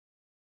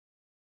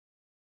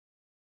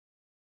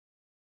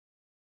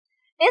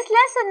इस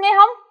लेसन में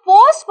हम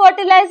पोस्ट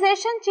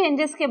फर्टिलाइजेशन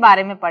चेंजेस के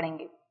बारे में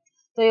पढ़ेंगे।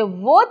 तो ये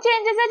वो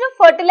चेंजेस है जो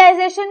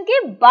फर्टिलाइजेशन के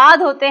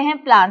बाद होते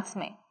हैं प्लांट्स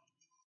में।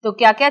 तो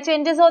क्या क्या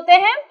चेंजेस होते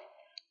हैं?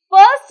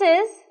 First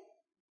is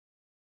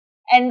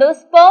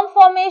endosperm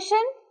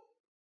formation,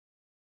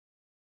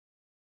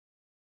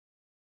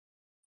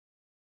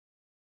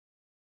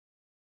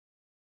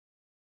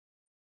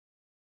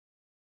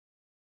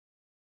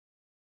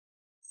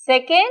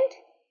 second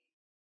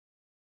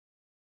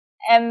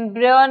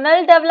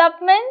embryonal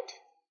development,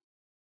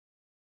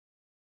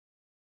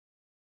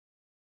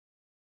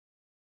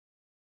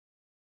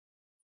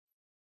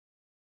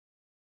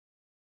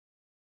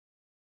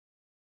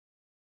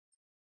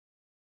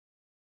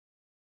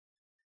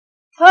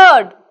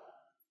 third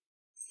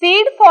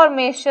seed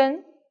formation,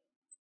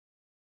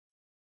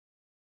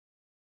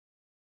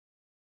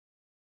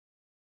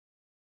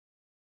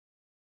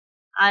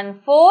 and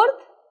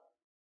fourth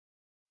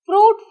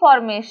fruit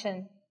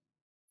formation.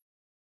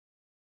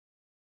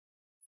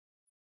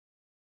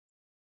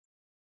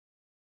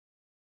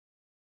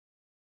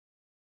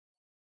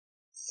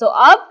 सो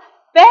अब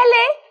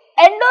पहले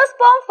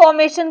एंडोस्पर्म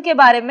फॉर्मेशन के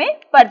बारे में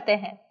पढ़ते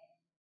हैं।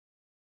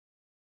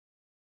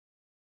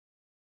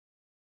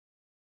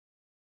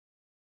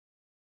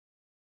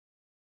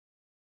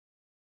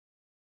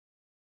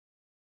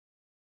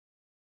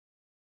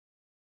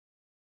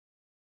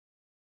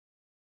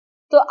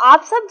 तो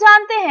आप सब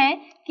जानते हैं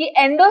कि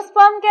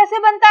एंडोस्पर्म कैसे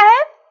बनता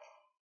है?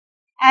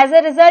 As a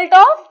result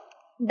of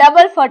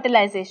double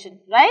fertilisation,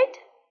 right?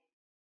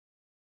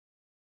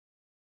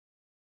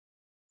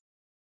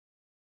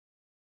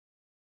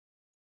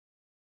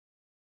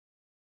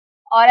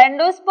 और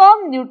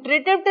एंडोस्पर्म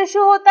न्यूट्रिटिव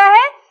टिश्यू होता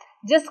है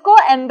जिसको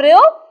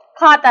एम्ब्रियो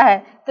खाता है।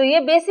 तो ये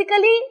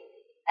बेसिकली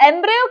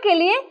एम्ब्रियो के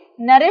लिए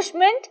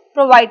नरिशमेंट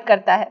प्रोवाइड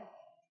करता है।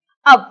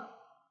 अब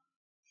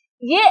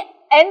ये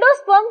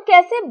एंडोस्पर्म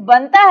कैसे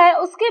बनता है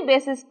उसके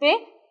बेसिस पे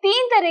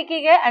 3 तरीके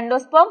का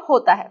एंडोस्पर्म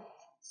होता है।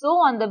 So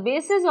on the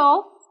basis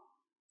of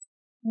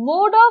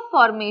mode of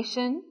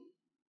formation,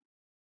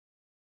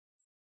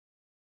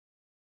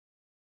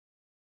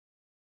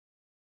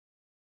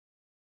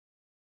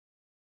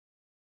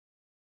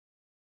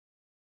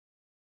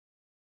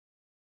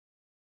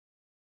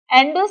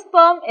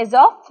 endosperm is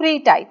of 3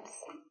 types.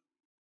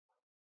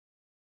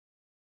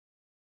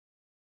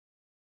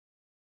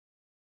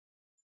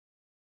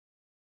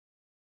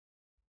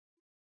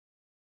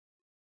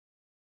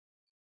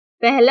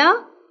 पहला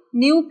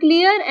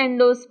न्यूक्लियर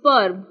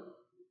एंडोस्पर्म।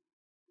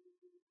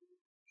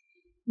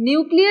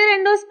 न्यूक्लियर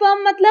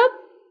एंडोस्पर्म मतलब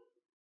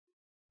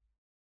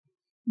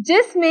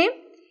जिसमें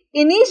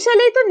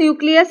इनिशियली तो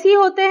न्यूक्लियस ही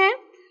होते हैं,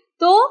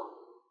 तो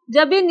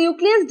जब ये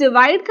न्यूक्लियस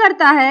डिवाइड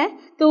करता है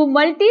तो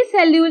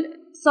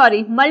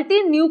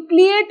मल्टी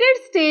न्यूक्लिएटेड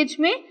स्टेज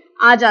में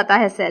आ जाता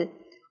है सेल,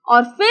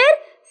 और फिर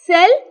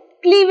सेल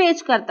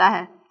क्लीवेज करता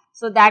है।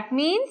 So that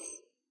means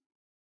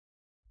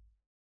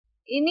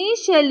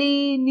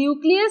initially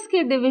nucleus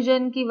के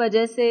डिवीजन की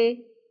वजह से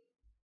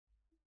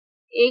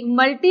एक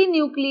मल्टी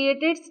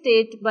न्यूक्लिएटेड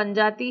स्टेट बन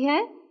जाती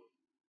है,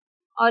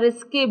 और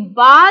इसके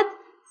बाद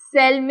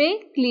सेल में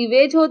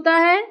क्लीवेज होता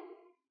है,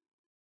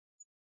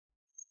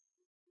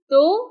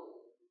 तो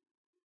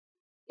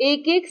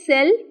एक एक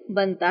सेल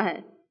बनता है।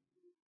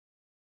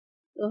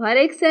 तो हर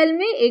एक सेल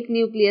में एक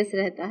न्यूक्लियस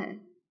रहता है।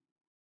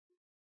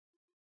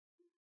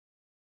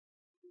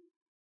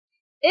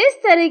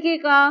 इस तरीके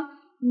का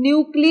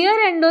न्यूक्लियर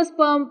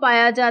एंडोस्पर्म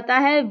पाया जाता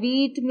है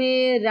वीट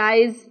में,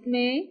 राइस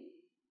में,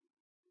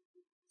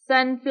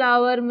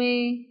 सनफ्लावर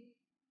में।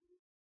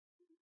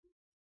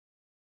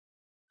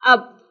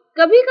 अब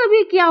कभी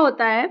कभी क्या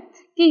होता है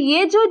कि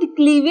ये जो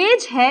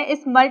क्लीवेज है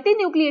इस मल्टी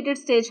न्यूक्लिएटेड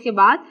स्टेज के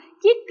बाद,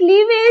 ये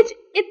क्लीवेज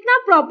इतना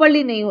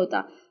प्रॉपर्ली नहीं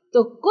होता,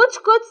 तो कुछ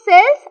कुछ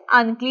सेल्स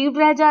अनक्लीव्ड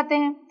रह जाते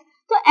हैं।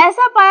 तो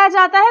ऐसा पाया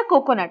जाता है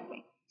कोकोनट में।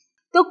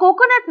 तो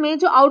कोकोनट में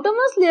जो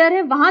आउटरमोस्ट लेयर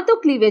है वहां तो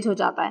क्लीवेज हो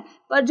जाता है,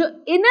 पर जो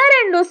इनर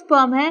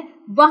एंडोस्पर्म है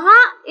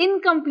वहां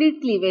इनकम्प्लीट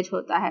क्लीवेज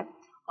होता है,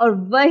 और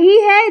वही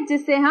है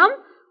जिसे हम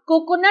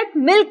कोकोनट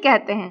मिल्क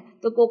कहते हैं।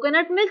 तो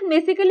coconut milk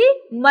basically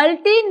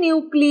multi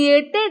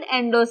nucleated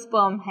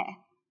endosperm है।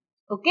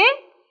 ओके,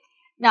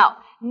 नाउ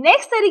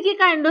नेक्स्ट तरीके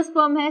का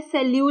एंडोस्पर्म है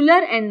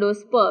सेल्यूलर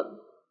एंडोस्पर्म।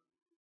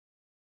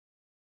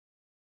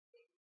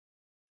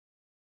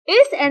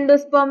 इस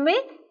एंडोस्पर्म में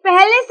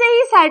पहले से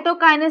ही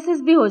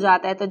साइटोकाइनेसिस भी हो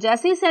जाता है। तो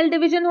जैसे ही सेल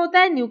डिवीजन होता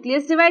है,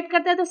 न्यूक्लियस डिवाइड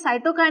करता है, तो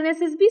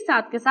साइटोकाइनेसिस भी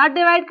साथ के साथ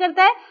डिवाइड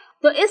करता है।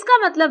 तो इसका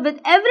मतलब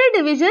विद एवरी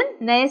डिवीजन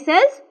नए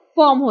सेल्स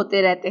फॉर्म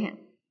होते रहते हैं।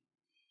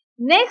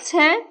 नेक्स्ट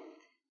है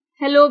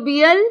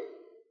हेलोबियल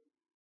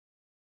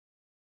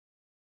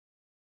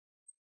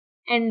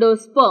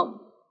एंडोस्पर्म।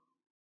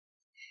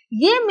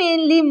 ये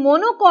मेनली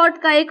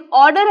मोनोकॉट का एक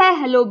ऑर्डर है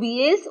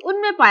हेलोबिएस,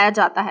 उनमें पाया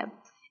जाता है।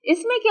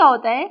 इसमें क्या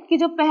होता है कि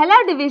जो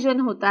पहला डिवीजन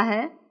होता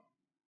है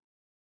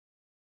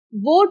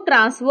वो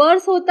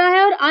ट्रांसवर्स होता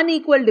है और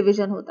अनइक्वल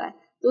डिवीजन होता है,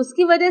 तो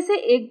उसकी वजह से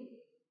एक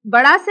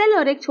बड़ा सेल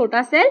और एक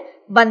छोटा सेल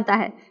बनता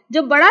है।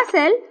 जो बड़ा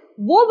सेल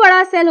वो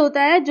बड़ा सेल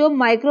होता है जो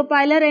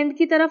माइक्रोपाइलर एंड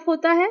की तरफ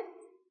होता है,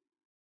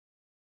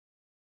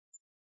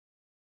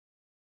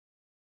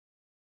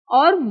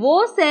 और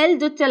वो सेल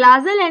जो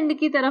चलाजल एंड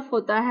की तरफ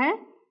होता है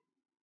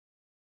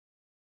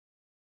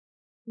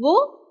वो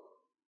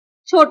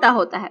छोटा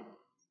होता है।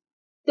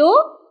 तो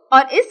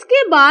और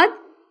इसके बाद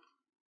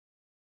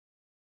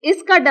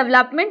इसका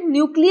डेवलपमेंट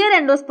न्यूक्लियर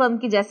एंडोस्पर्म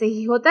की जैसे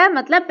ही होता है,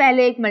 मतलब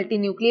पहले एक मल्टी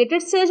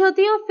न्यूक्लिएटेड स्टेज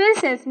होती है और फिर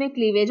सेल्स में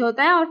क्लीवेज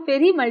होता है और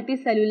फिर ही मल्टी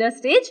सेल्यूलर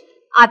स्टेज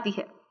आती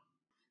है।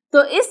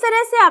 तो इस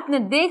तरह से आपने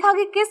देखा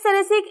कि किस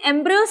तरह से एक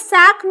एम्ब्रियो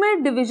सैक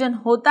में डिवीजन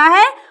होता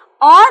है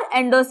और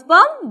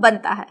एंडोस्पर्म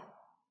बनता है।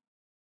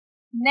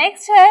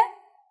 नेक्स्ट है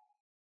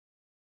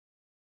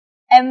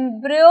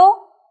एम्ब्रियो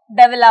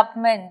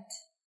डेवलपमेंट।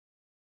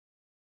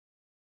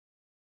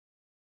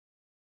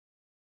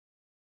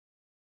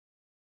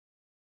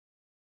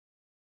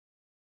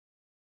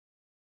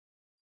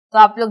 तो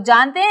आप लोग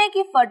जानते हैं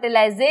कि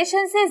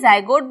फर्टिलाइजेशन से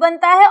जाइगोट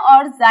बनता है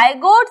और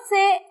जाइगोट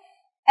से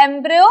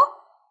एम्ब्रियो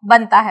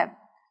बनता है।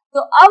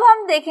 तो अब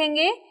हम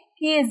देखेंगे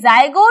कि ये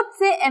जाइगोट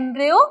से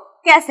एम्ब्रियो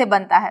कैसे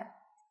बनता है।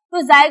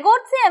 तो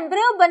जाइगोट से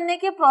एम्ब्रियो बनने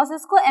के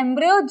प्रोसेस को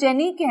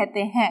एम्ब्रियोजेनी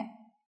कहते हैं।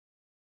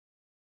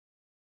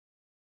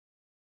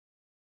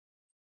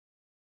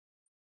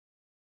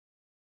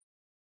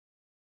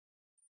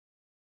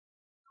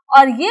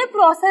 और ये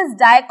प्रोसेस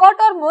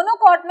डाइकॉट और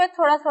मोनोकॉट में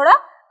थोड़ा थोड़ा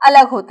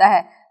अलग होता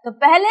है। तो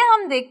पहले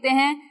हम देखते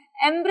हैं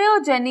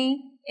एम्ब्रियोजेनी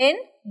इन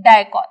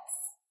डाइकॉट्स।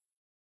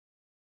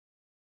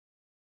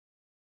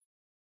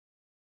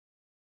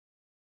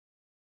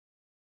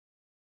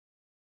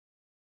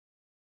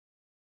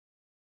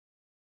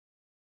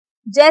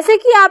 जैसे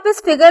कि आप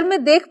इस फिगर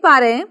में देख पा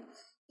रहे हैं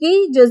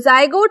कि जो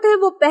जाइगोट है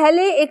वो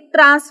पहले एक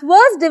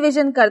ट्रांसवर्स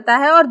डिवीजन करता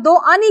है और दो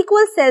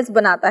अनइक्वल सेल्स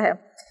बनाता है।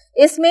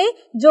 इसमें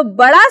जो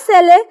बड़ा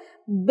सेल है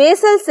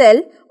बेसल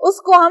सेल,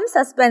 उसको हम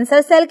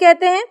सस्पेंसर सेल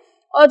कहते हैं,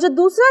 और जो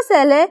दूसरा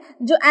सेल है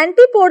जो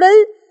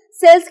एंटीपोडल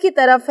सेल्स की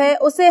तरफ है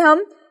उसे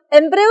हम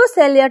एम्ब्रियो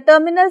सेल या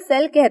टर्मिनल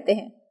सेल कहते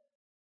हैं।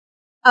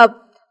 अब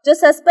जो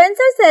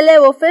सस्पेंसर सेल है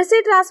वो फिर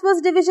से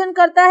ट्रांसवर्स डिवीजन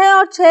करता है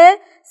और 6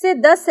 से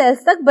 10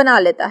 सेल्स तक बना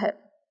लेता है।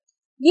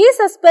 ये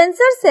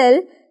सस्पेंसर सेल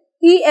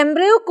ही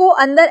एम्ब्रियो को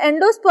अंदर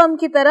एंडोस्पर्म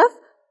की तरफ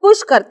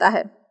पुश करता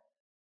है।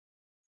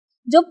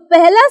 जो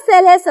पहला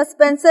सेल है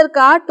सस्पेंसर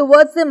का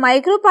टुवर्ड्स द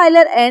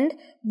माइक्रोपाइलर एंड,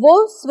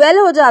 वो स्वेल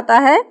हो जाता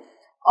है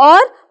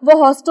और वो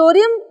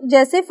हॉस्टोरियम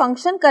जैसे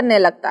फंक्शन करने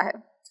लगता है।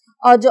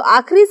 और जो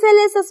आखिरी सेल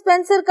है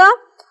सस्पेंसर का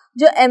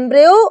जो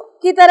एम्ब्रियो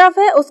की तरफ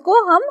है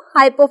उसको हम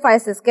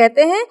हाइपोफाइसिस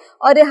कहते हैं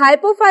और ये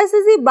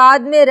हाइपोफाइसिस ही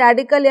बाद में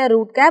रेडिकल या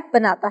रूट कैप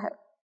बनाता है।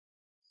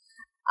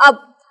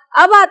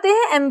 अब आते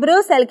हैं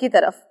एम्ब्रियो सेल की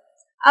तरफ।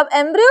 अब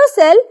एम्ब्रियो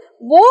सेल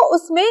वो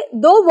उसमें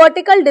 2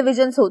 वर्टिकल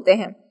डिविजन्स होते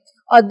हैं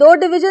और 2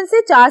 डिवीजन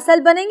से 4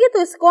 सेल बनेंगे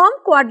तो इसको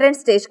हम क्वाड्रेंट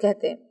स्टेज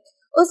कहते हैं।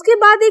 उसके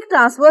बाद एक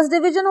ट्रांसवर्स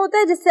डिवीजन होता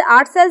है जिससे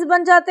 8 सेल्स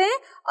बन जाते हैं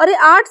और ये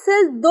 8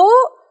 सेल्स 2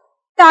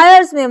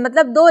 टायर्स में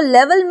मतलब 2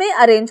 लेवल में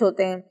अरेंज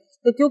होते हैं।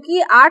 तो क्योंकि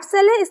ये 8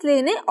 सेल है इसलिए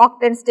इन्हें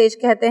ऑक्टेंट स्टेज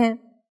कहते हैं।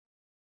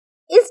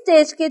 इस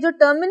स्टेज के जो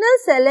टर्मिनल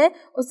सेल है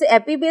उसे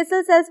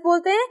एपीबेसल सेल्स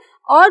बोलते हैं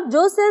और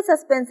जो सेल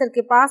सस्पेंसर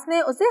के पास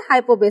में उसे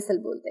हाइपोबेसल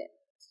बोलते हैं।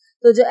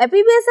 तो जो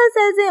एपीबेसल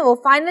सेल्स हैं वो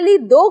फाइनली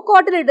 2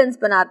 कॉटिलिडन्स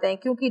बनाते हैं,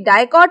 क्योंकि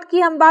डाइकॉट की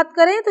हम बात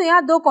करें तो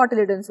यहाँ 2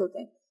 कॉटिलिडन्स होते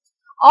हैं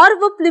और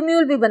वो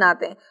प्लूम्यूल भी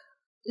बनाते हैं,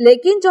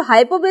 लेकिन जो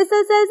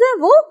हाइपोबेसल सेल्स हैं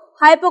वो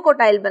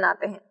हाइपोकोटाइल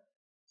बनाते हैं।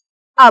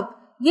 अब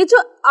ये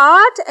जो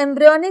 8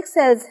 एम्ब्रियोनिक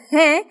सेल्स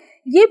हैं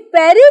ये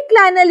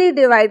पेरिक्लाइनली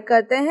डिवाइड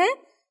करते हैं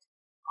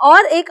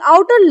और एक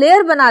आउटर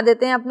लेयर बना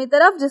देते हैं अपनी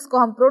तरफ जिसको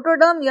हम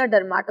प्रोटोडर्म या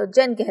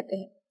डर्माटोजेन कहते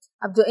हैं।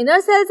 अब जो इनर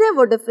सेल्स हैं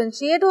वो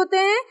डिफरेंशिएट होते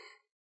हैं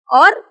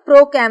और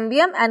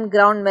प्रोकैम्बियम एंड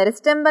ग्राउंड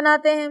मेरिस्टेम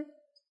बनाते हैं।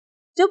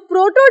 जो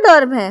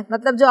प्रोटोडर्म है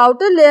मतलब जो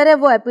आउटर लेयर है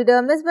वो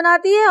एपिडर्मिस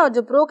बनाती है और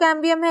जो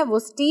प्रोकैम्बियम है वो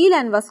स्टील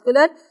एंड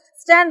वस्कुलर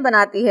स्टैंड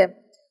बनाती है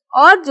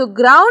और जो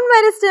ग्राउंड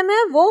मेरिस्टेम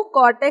है वो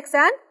कॉर्टेक्स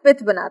एंड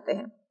पिथ बनाते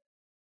हैं।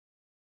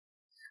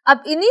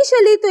 अब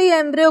इनिशियली तो ये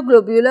एम्ब्रियो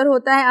ग्लोब्यूलर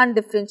होता है,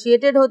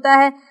 अनडिफरेंशिएटेड होता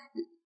है।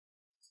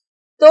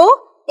 तो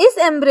इस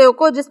एम्ब्रियो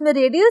को जिसमें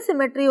रेडियल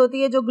सिमेट्री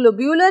होती है जो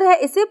ग्लोब्यूलर है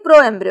इसे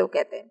प्रो एम्ब्रियो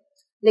कहते हैं,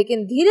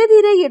 लेकिन धीरे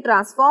धीरे ये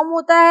ट्रांसफॉर्म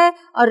होता है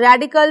और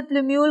रेडिकल,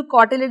 प्लूम्यूल,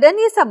 कॉटिलिडन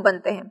ये सब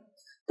बनते हैं।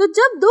 तो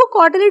जब 2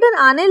 कॉटिलिडन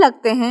आने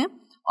लगते हैं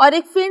और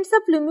एक फेंट सा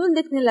प्लूम्यूल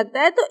दिखने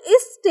लगता है तो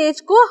इस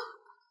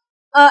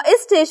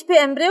स्टेज पे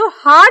एम्ब्रियो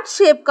हार्ट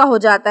शेप का हो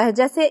जाता है,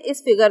 जैसे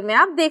इस फिगर में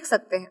आप देख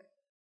सकते हैं।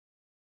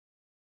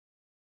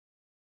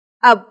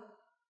 अब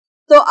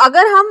तो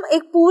अगर हम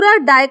एक पूरा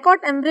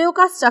डाइकॉट एम्ब्रियो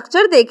का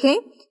स्ट्रक्चर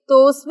देखें तो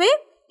उसमें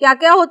क्या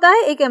क्या होता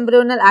है, एक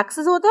एम्ब्रियोनल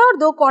एक्सिस होता है और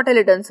 2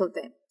 कॉटिलिडन्स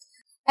होते हैं।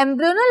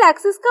 एम्ब्रियोनल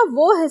एक्सिस का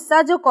वो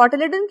हिस्सा जो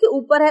कॉटिलिडन के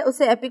ऊपर है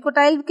उसे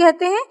एपिकोटाइल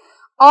कहते हैं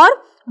और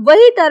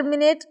वही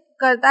टर्मिनेट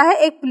करता है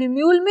एक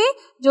प्लूम्यूल में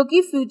जो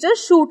कि फ्यूचर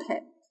शूट है।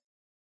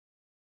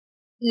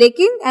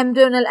 लेकिन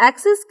एम्ब्रियोनल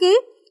एक्सिस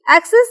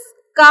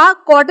का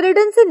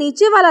कॉटिलिडन से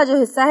नीचे वाला जो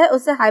हिस्सा है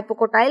उसे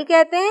हाइपोकोटाइल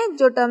कहते हैं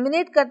जो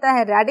टर्मिनेट करता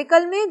है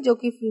रेडिकल में जो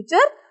कि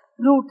फ्यूचर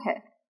रूट है।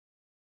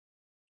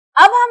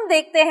 अब हम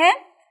देखते हैं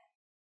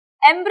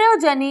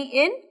एम्ब्रियोजेनी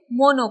इन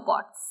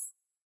मोनोकॉट्स।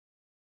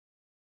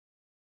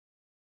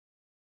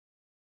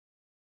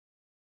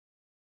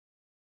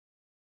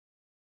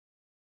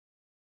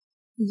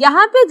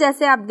 यहाँ पे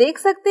जैसे आप देख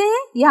सकते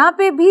हैं, यहाँ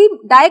पे भी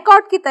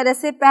डाइकॉट की तरह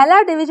से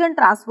पहला डिवीजन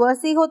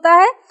ट्रांसवर्स ही होता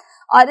है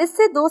और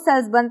इससे दो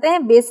सेल्स बनते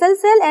हैं, basal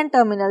cell and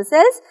terminal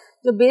sales.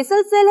 जो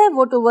बेसल सेल है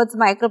वो टुवर्ड्स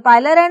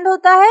माइक्रोपाइलर एंड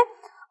होता है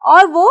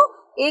और वो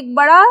एक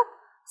बड़ा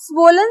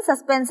स्वोलन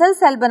सस्पेंसर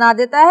सेल बना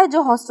देता है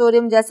जो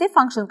हॉस्टोरियम जैसे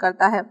फंक्शन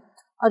करता है।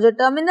 और जो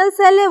टर्मिनल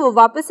सेल है वो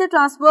वापस से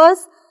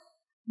ट्रांसवर्स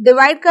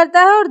डिवाइड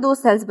करता है और दो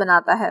सेल्स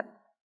बनाता है।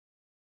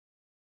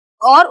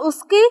 और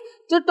उसके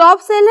जो टॉप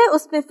सेल है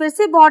उसमें फिर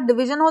से बहुत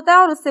डिवीजन होता है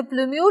और उससे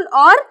प्लूम्यूल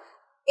और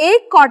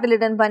एक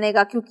कॉटिलिडन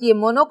बनेगा। क्योंकि ये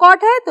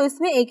मोनोकॉट है तो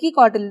इसमें एक ही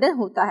कॉटिलिडन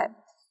होता है।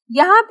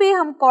 यहाँ पे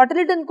हम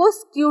कॉटिलिडन को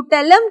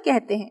स्क्यूटेलम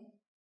कहते हैं।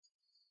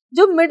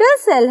 जो मिडल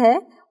सेल है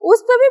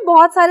उस पर भी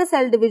बहुत सारे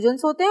सेल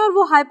डिविजन्स होते हैं और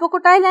वो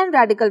हाइपोकोटाइल एंड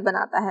रेडिकल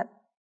बनाता है।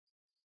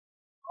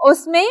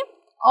 उसमें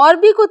और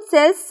भी कुछ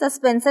सेल्स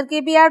सस्पेंसर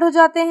के भी ऐड हो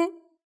जाते हैं।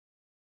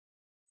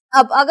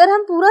 अब अगर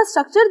हम पूरा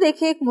स्ट्रक्चर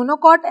देखें एक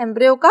मोनोकॉट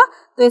एम्ब्रियो का,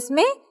 तो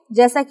इसमें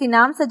जैसा कि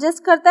नाम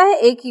सजेस्ट करता है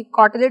एक ही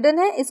कॉटिलिडन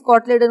है। इस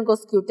कॉटिलिडन को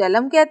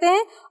स्क्यूटेलम कहते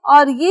हैं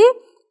और ये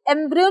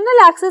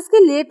एम्ब्रियोनल एक्सिस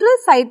के लेटरल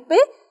साइड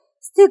पे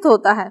स्थित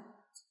होता है।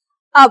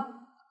 अब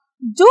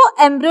जो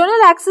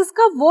एम्ब्रियोनल एक्सिस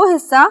का वो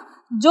हिस्सा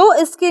जो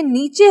इसके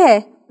नीचे है,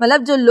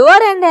 मतलब जो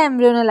लोअर एंड है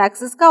एम्ब्रियोनल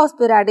एक्सिस का, उस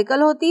पर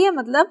रेडिकल होती है,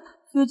 मतलब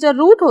फ्यूचर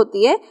रूट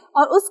होती है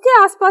और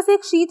उसके आसपास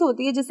एक शीथ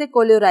होती है जिसे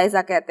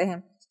कोलियोराइजा कहते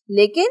हैं।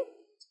 लेकिन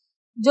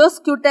जो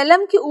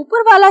स्क्यूटेलम के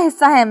ऊपर वाला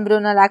हिस्सा है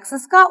एम्ब्रियोनल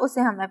एक्सिस का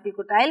उसे हम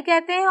एपिकोटाइल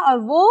कहते हैं और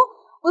वो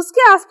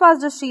उसके आसपास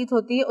जो शीथ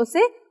होती है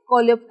उसे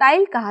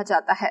कोलियोप्टाइल कहा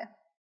जाता है।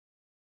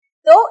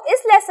 तो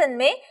इस लेसन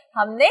में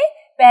हमने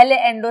पहले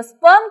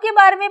एंडोस्पर्म के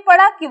बारे में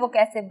पढ़ा कि वो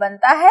कैसे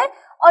बनता है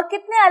और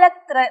कितने अलग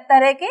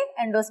तरह के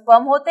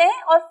एंडोस्पर्म होते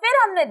हैं, और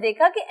फिर हमने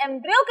देखा कि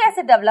एम्ब्रियो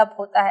कैसे डेवलप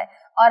होता है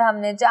और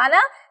हमने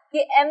जाना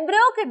कि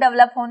एम्ब्रियो के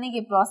डेवलप होने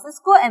की प्रोसेस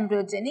को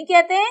एम्ब्रियोजेनी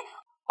कहते हैं।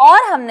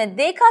 और हमने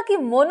देखा कि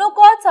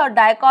मोनोकॉट्स और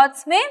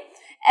डाइकॉट्स में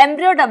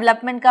एम्ब्रियो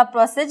डेवलपमेंट का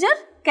प्रोसीजर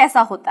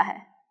कैसा होता है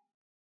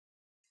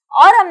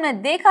और हमने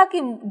देखा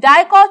कि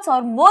डाइकॉट्स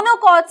और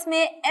मोनोकॉट्स में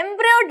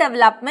एम्ब्रियो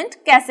डेवलपमेंट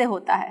कैसे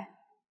होता है।